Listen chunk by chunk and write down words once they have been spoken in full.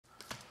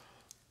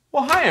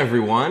Well, hi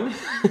everyone.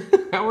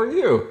 How are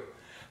you?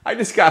 I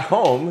just got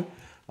home.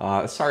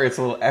 Sorry it's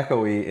a little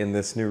echoey in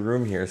this new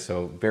room here,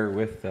 so bear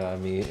with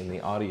me in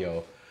the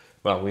audio.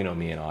 Well, we know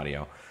me in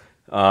audio.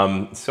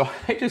 So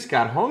I just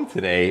got home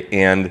today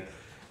and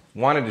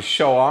wanted to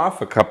show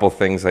off a couple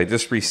things. I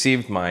just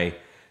received my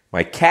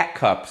Cat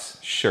Cups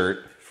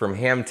shirt from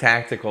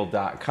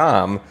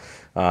hamtactical.com.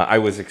 I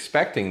was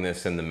expecting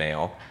this in the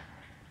mail,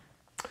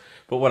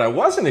 but what I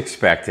wasn't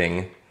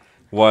expecting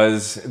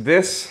was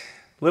this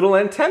little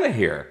antenna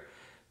here.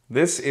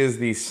 This is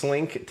the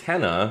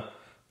SlinkTenna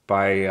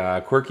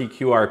by Quirky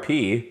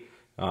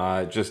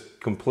QRP. Just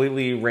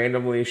completely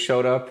randomly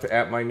showed up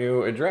at my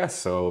new address.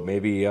 So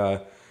maybe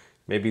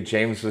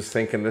James was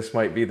thinking this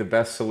might be the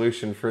best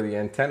solution for the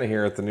antenna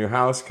here at the new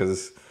house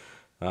because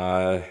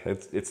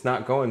it's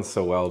not going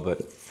so well.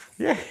 But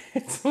yeah,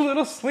 it's a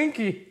little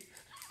slinky.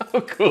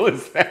 How cool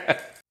is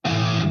that?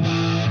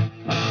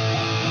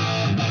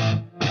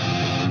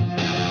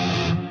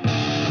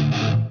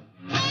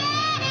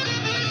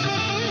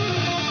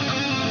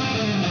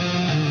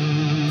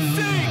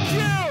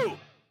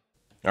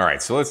 All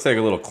right, so let's take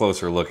a little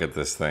closer look at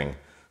this thing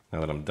now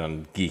that I'm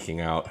done geeking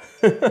out.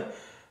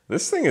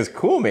 This thing is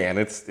cool, man.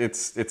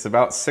 It's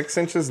about 6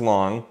 inches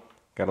long.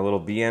 Got a little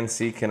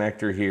BNC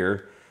connector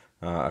here,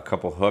 a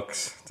couple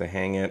hooks to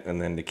hang it,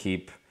 and then to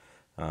keep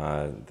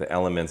the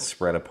elements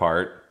spread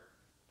apart.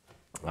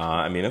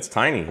 I mean, it's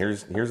tiny.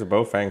 Here's a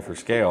bowfang for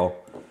scale.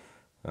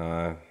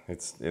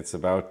 It's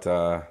about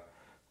 1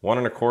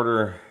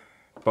 1/4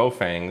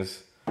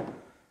 bowfangs,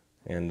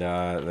 and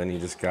then you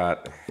just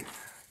got.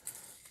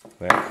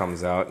 That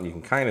comes out, and you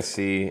can kind of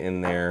see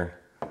in there,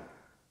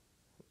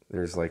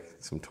 there's like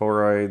some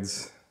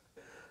toroids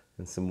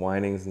and some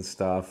windings and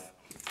stuff.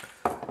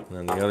 And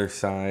on the other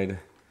side,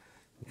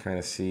 you kind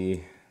of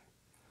see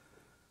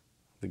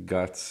the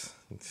guts.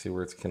 You can see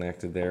where it's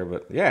connected there.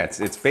 But yeah,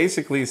 it's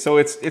basically, so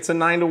it's a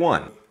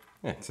 9-to-1.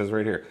 Yeah, it says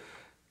right here.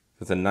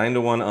 It's a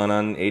 9-to-1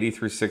 on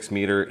 80/6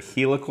 meter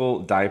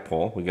helical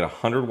dipole. We get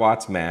 100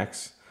 watts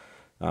max.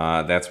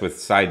 That's with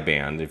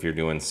sideband. If you're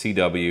doing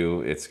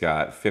CW, it's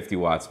got 50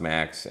 watts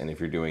max, and if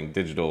you're doing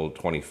digital,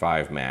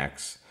 25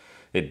 max.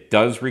 It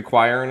does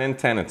require an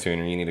antenna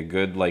tuner. You need a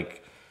good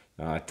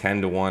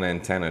 10-to-1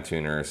 antenna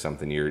tuner or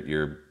something.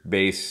 Your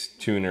base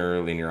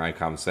tuner in your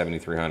ICOM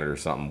 7300 or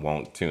something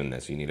won't tune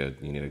this. You need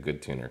a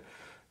good tuner.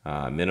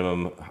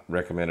 Minimum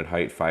recommended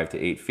height 5 to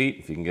 8 feet.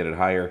 If you can get it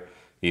higher,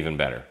 even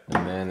better.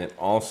 And then it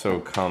also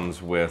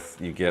comes with,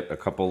 you get a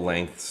couple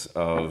lengths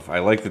of, I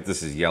like that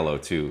this is yellow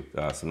too,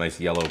 some nice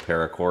yellow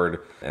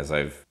paracord. As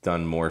I've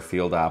done more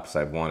field ops,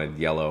 I've wanted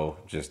yellow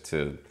just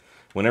to,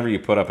 whenever you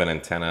put up an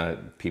antenna,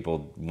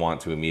 people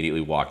want to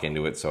immediately walk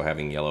into it, so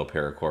having yellow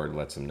paracord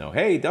lets them know,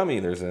 hey dummy,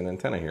 there's an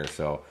antenna here.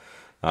 So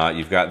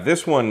you've got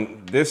this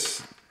one,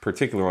 this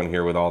particular one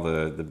here with all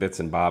the bits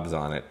and bobs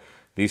on it.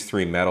 These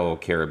 3 metal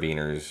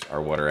carabiners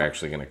are what are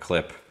actually gonna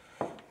clip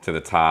to the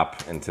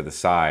top and to the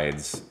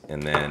sides,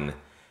 and then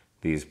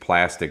these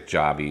plastic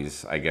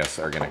jobbies, I guess,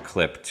 are gonna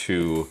clip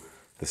to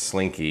the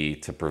slinky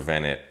to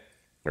prevent it,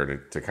 or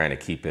to kind of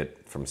keep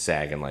it from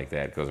sagging like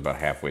that. It goes about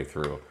halfway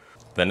through.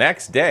 The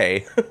next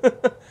day,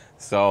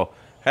 so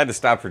had to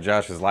stop for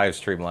Josh's live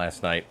stream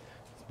last night,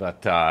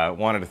 but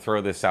wanted to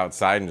throw this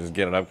outside and just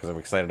get it up because I'm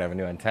excited to have a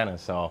new antenna.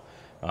 So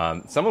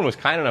someone was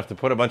kind enough to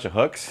put a bunch of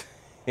hooks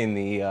in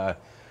the,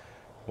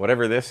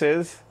 whatever this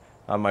is,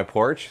 on my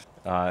porch.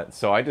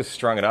 So I just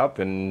strung it up,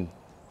 and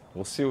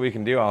we'll see what we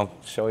can do. I'll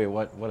show you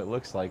what it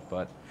looks like.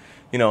 But,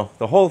 you know,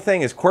 the whole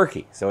thing is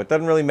quirky, so it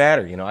doesn't really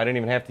matter. You know, I didn't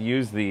even have to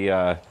use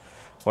the,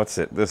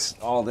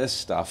 all this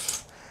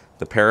stuff,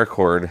 the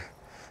paracord.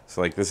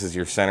 So, like, this is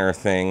your center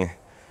thing,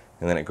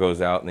 and then it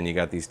goes out, and then you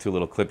got these 2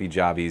 little clippy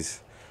jobbies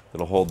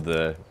that'll hold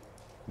the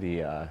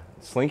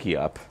slinky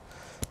up.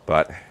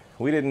 But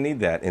we didn't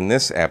need that in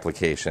this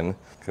application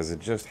because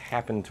it just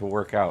happened to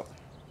work out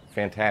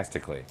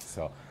fantastically.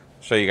 So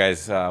show you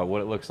guys what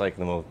it looks like,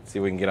 and then we'll see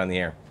if we can get on the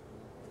air.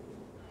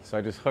 So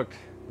I just hooked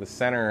the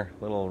center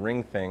little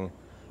ring thing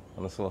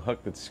on this little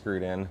hook that's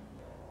screwed in,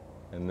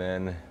 and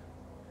then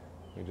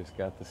we just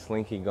got the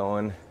slinky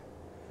going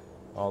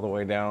all the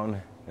way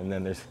down, and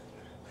then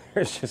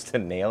there's just a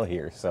nail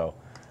here. So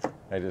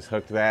I just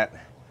hooked that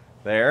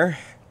there,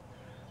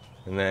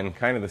 and then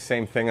kind of the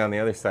same thing on the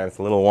other side. It's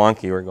a little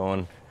wonky. We're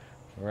going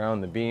around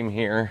the beam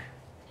here,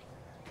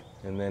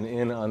 and then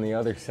in on the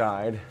other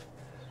side.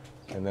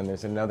 And then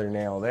there's another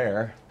nail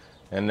there.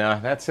 And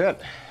that's it.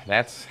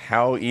 That's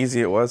how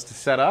easy it was to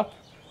set up.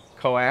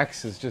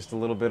 Coax is just a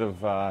little bit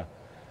of,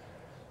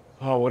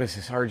 what is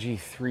this,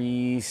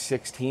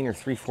 RG316 or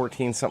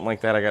 314, something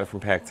like that. I got it from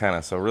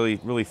Pactenna. So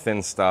really, really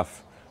thin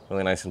stuff,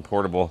 really nice and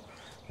portable.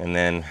 And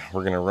then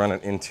we're gonna run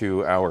it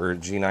into our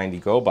G90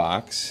 Go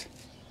box.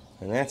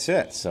 And that's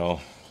it.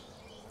 So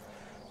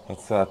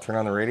let's turn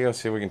on the radio,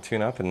 see if we can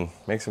tune up and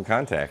make some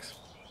contacts.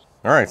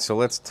 All right, so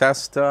let's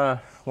test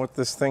what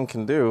this thing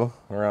can do.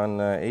 We're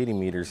on 80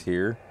 meters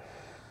here.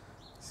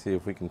 See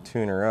if we can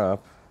tune her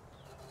up.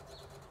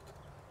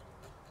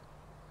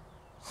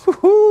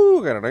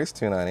 Woohoo! Got a nice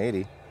tune on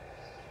 80.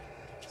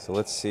 So So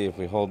let's see if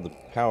we hold the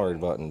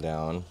powered button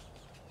down.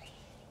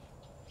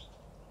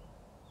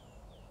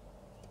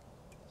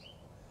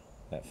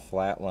 That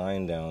flat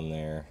line down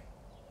there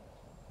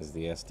is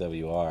the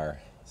SWR.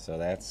 So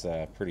that's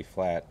pretty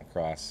flat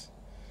across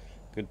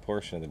a good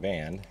portion of the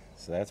band.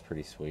 So that's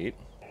pretty sweet.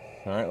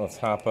 All right, let's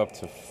hop up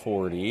to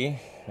 40,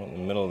 right in the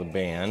middle of the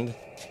band.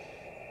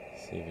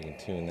 See if we can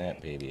tune that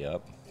baby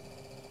up.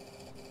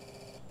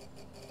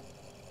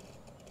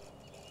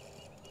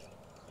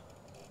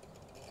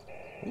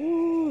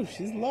 Ooh,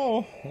 she's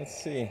low.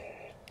 Let's see.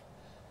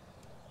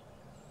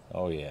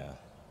 Oh yeah.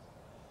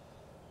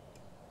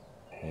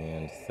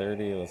 And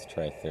 30, let's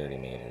try 30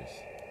 meters.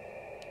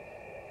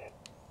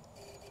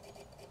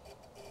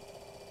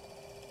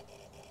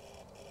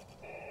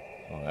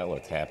 Oh, that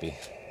looked happy.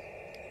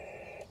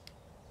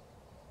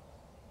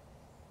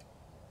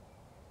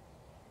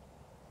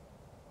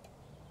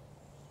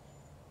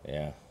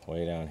 Yeah,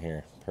 way down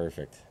here.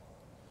 Perfect.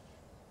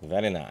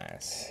 Very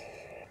nice.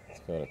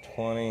 Let's go to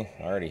 20.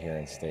 Already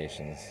hearing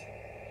stations.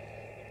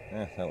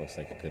 That looks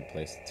like a good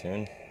place to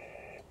tune.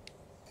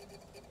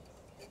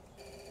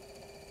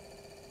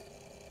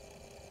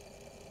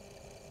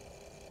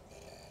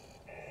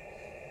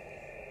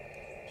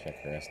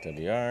 Check her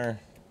SWR.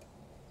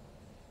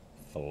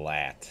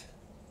 Flat.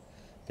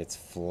 It's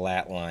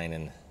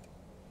flatlining.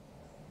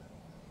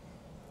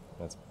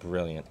 That's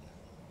brilliant.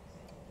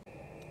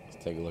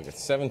 Let's take a look at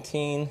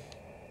 17.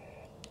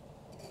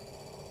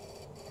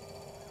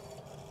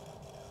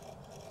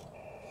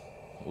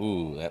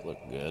 Ooh, that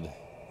looked good.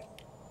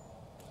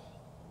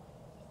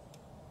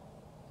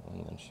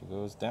 And then she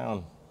goes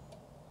down.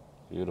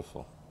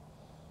 Beautiful.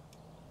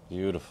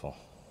 Beautiful.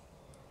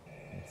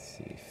 Let's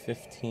see,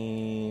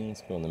 15.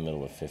 Let's go in the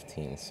middle of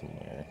 15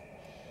 somewhere.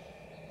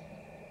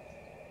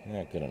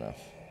 Not good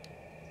enough.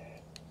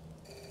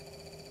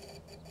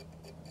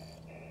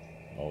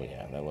 Oh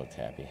yeah, that looked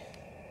happy.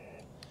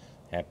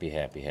 Happy,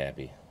 happy,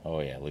 happy. Oh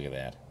yeah, look at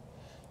that.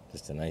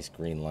 Just a nice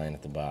green line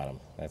at the bottom.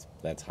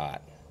 That's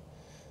hot.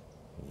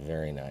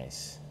 Very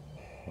nice.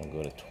 I'll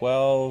go to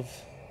 12.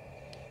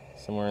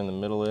 Somewhere in the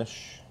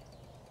middle-ish.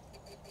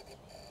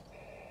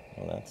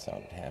 Well, that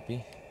sounded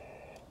happy.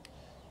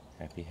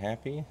 Happy,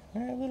 happy.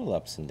 A little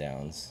ups and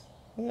downs.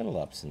 A little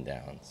ups and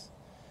downs.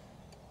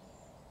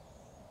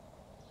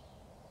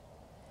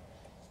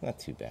 Not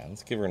too bad.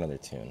 Let's give her another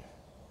tune.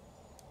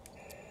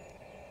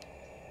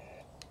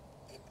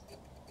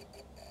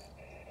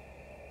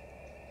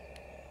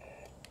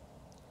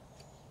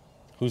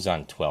 Who's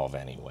on 12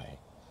 anyway?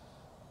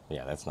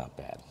 Yeah, that's not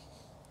bad.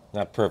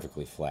 Not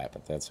perfectly flat,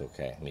 but that's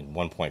okay. I mean,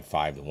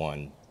 1.5 to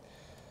 1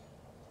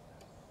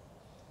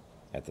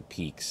 at the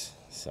peaks,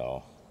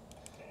 so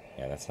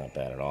yeah, that's not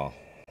bad at all.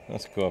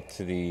 Let's go up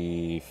to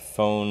the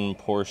phone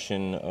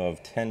portion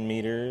of 10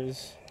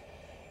 meters-ish.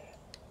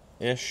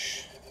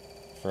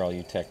 For all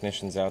you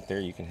technicians out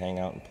there, you can hang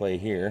out and play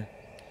here.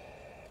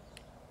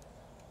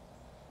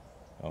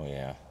 Oh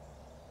yeah.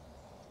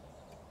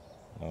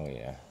 Oh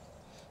yeah.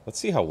 Let's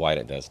see how wide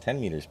it does. 10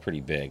 meters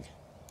pretty big.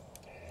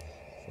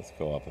 Let's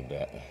go up a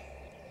bit.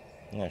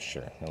 Yeah,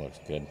 sure. That looks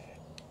good.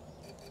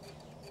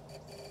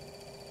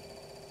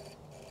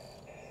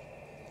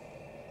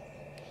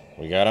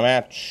 We got a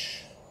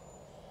match.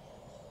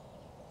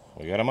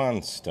 We got a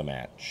monster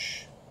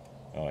match.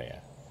 Oh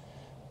yeah.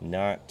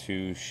 Not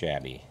too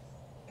shabby.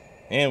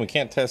 And we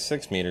can't test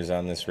 6 meters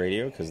on this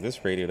radio because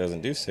this radio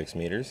doesn't do 6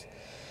 meters.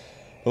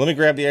 But let me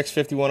grab the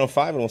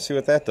X5105 and we'll see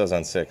what that does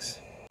on 6.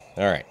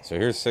 Alright, so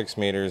here's 6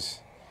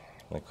 meters.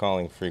 The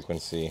calling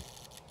frequency.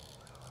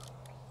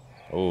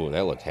 Oh,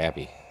 that looked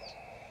happy.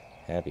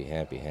 Happy,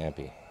 happy,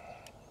 happy.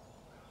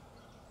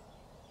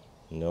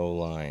 No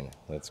line.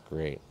 That's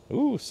great.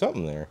 Ooh,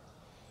 something there.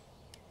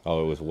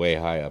 Oh, it was way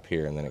high up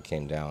here and then it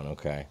came down.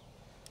 Okay.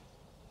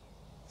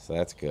 So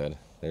that's good.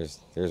 There's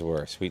where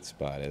our sweet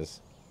spot is.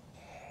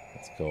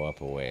 Let's go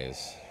up a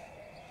ways.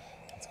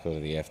 Let's go to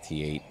the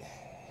FT8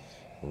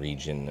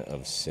 region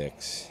of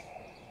 6.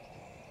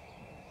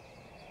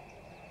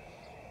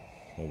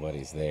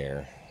 Nobody's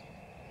there.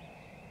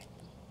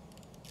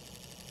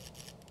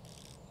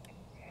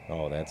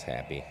 Oh, that's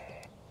happy.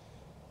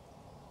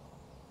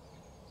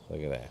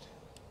 Look at that.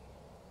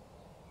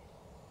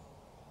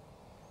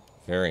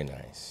 Very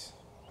nice.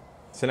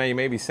 So now you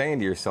may be saying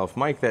to yourself,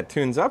 Mike, that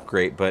tunes up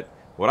great, but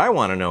what I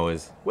want to know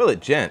is, will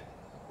it gent?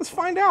 Let's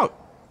find out.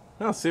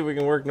 Now see if we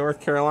can work North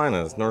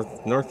Carolina's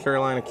North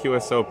Carolina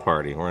QSO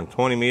party. We're on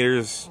 20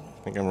 meters.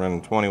 I think I'm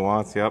running 20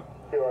 watts. Yep.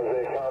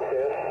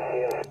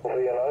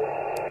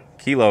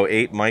 Kilo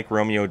 8 Mike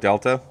Romeo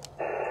Delta.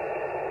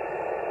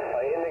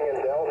 Ending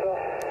in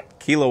Delta.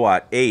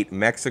 Kilowatt 8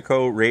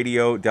 Mexico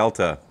Radio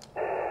Delta.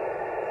 Come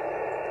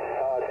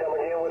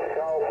again with the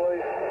call,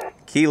 please.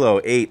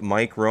 Kilo 8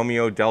 Mike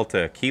Romeo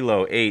Delta.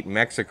 Kilo 8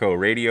 Mexico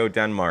Radio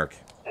Denmark.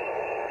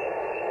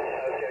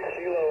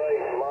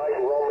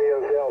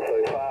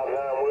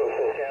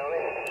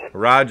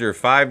 Roger,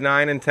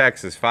 5-9 in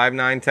Texas,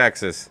 5-9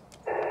 Texas.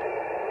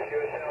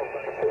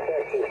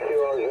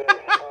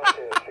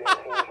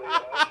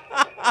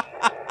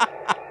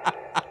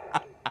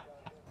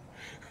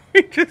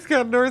 just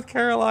got North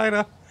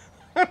Carolina.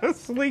 A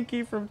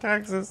Slinky from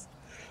Texas.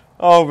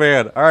 Oh,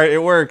 man. All right,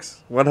 it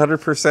works.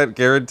 100%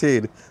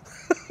 guaranteed.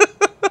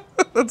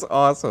 That's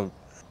awesome.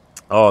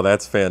 Oh,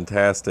 that's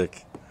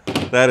fantastic.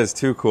 That is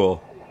too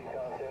cool.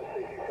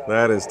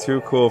 That is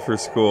too cool for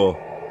school.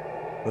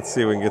 Let's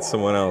see if we can get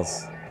someone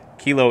else.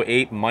 Kilo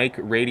 8 Mike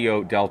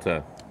Radio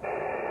Delta.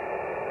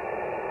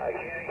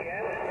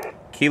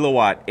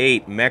 Kilowatt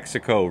 8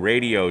 Mexico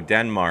Radio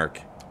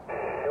Denmark.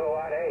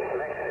 Kilowatt 8,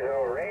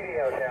 Mexico,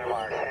 Radio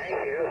Denmark.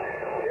 Thank you.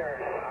 You're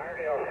in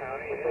Iredell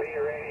County. You be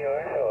Radio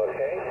Echo,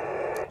 okay?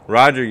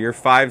 Roger, you're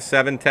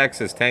 5-7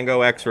 Texas,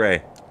 Tango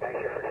X-Ray. Thank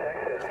you for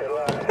Texas. Good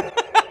luck.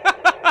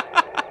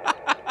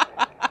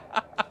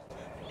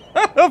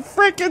 A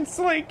freaking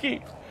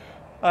Slinky.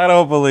 I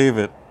don't believe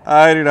it.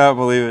 I do not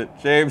believe it.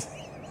 James,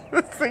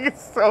 this thing is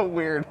so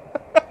weird.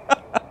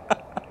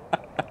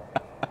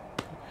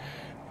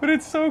 But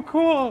it's so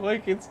cool.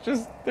 Like, it's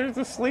just, there's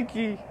a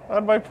Slinky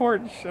on my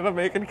porch and I'm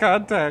making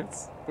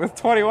contacts with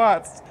 20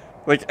 watts.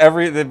 Like,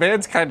 the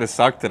band's kind of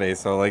sucked today,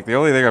 so, like, the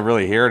only thing I'm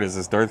really hearing is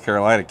this North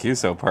Carolina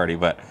QSO party,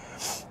 but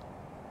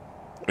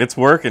it's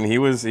working. He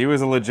was a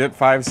legit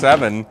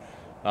 5-7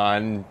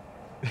 on,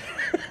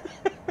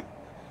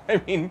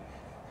 I mean,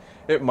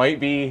 it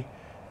might be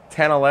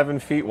 10,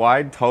 11 feet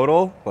wide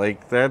total.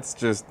 Like, this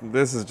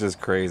is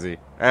just crazy.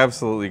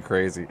 Absolutely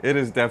crazy. It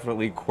is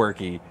definitely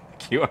Quirky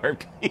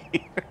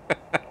QRP.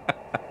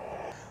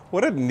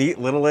 What a neat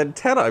little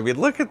antenna. I mean,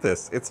 look at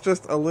this. It's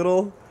just a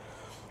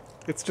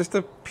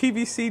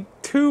PVC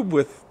tube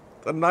with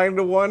a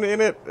 9-to-1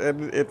 in it,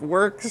 and it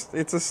works.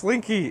 It's a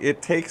Slinky.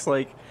 It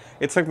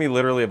took me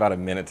literally about a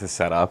minute to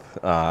set up.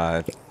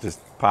 Just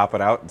pop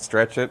it out and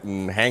stretch it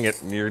and hang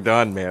it, and you're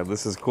done, man.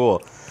 This is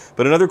cool.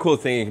 But another cool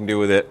thing you can do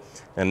with it,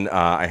 and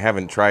I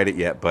haven't tried it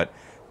yet, but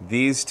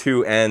these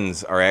two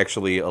ends are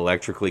actually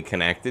electrically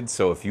connected.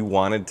 So if you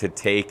wanted to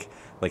take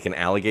like an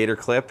alligator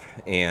clip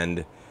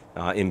and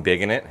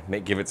embiggen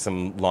it, give it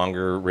some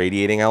longer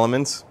radiating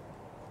elements,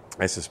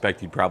 I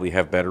suspect you'd probably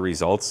have better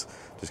results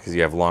just because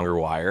you have longer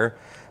wire.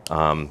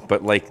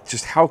 But like,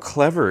 just how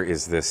clever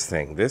is this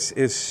thing? This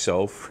is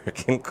so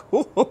freaking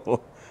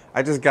cool.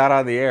 I just got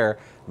on the air,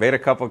 made a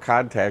couple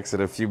contacts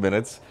in a few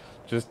minutes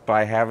just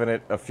by having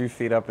it a few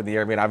feet up in the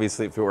air. I mean,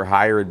 obviously if it were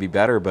higher, it'd be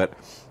better, but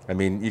I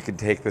mean, you could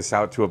take this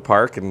out to a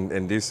park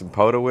and do some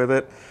POTA with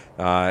it.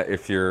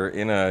 If you're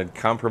in a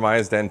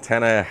compromised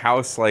antenna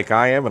house like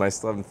I am, and I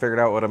still haven't figured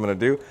out what I'm gonna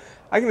do,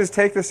 I can just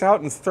take this out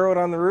and throw it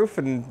on the roof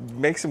and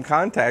make some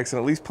contacts and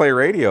at least play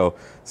radio.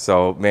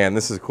 So, man,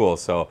 this is cool.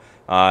 So,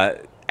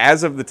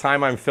 as of the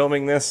time I'm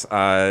filming this,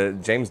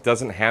 James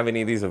doesn't have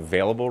any of these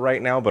available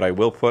right now, but I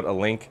will put a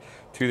link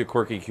to the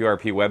Quirky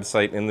QRP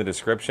website in the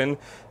description.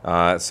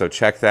 So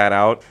check that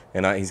out.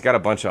 And he's got a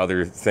bunch of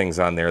other things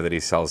on there that he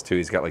sells too.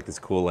 He's got like this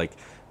cool like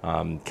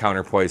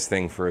counterpoise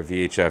thing for a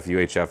VHF,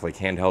 UHF, like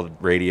handheld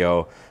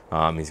radio.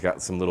 He's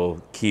got some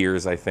little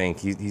keyers, I think.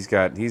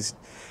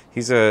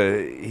 He's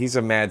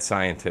a mad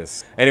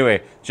scientist.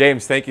 Anyway,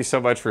 James, thank you so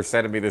much for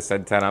sending me this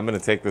antenna. I'm going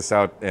to take this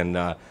out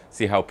and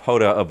see how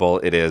POTA-able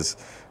it is.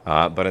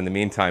 But in the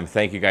meantime,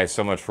 thank you guys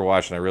so much for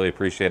watching. I really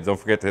appreciate it. Don't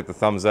forget to hit the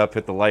thumbs up,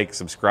 hit the like,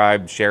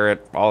 subscribe, share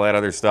it, all that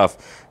other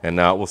stuff. And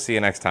we'll see you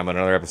next time on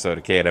another episode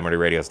of KMRD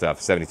Radio Stuff.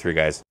 73,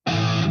 guys.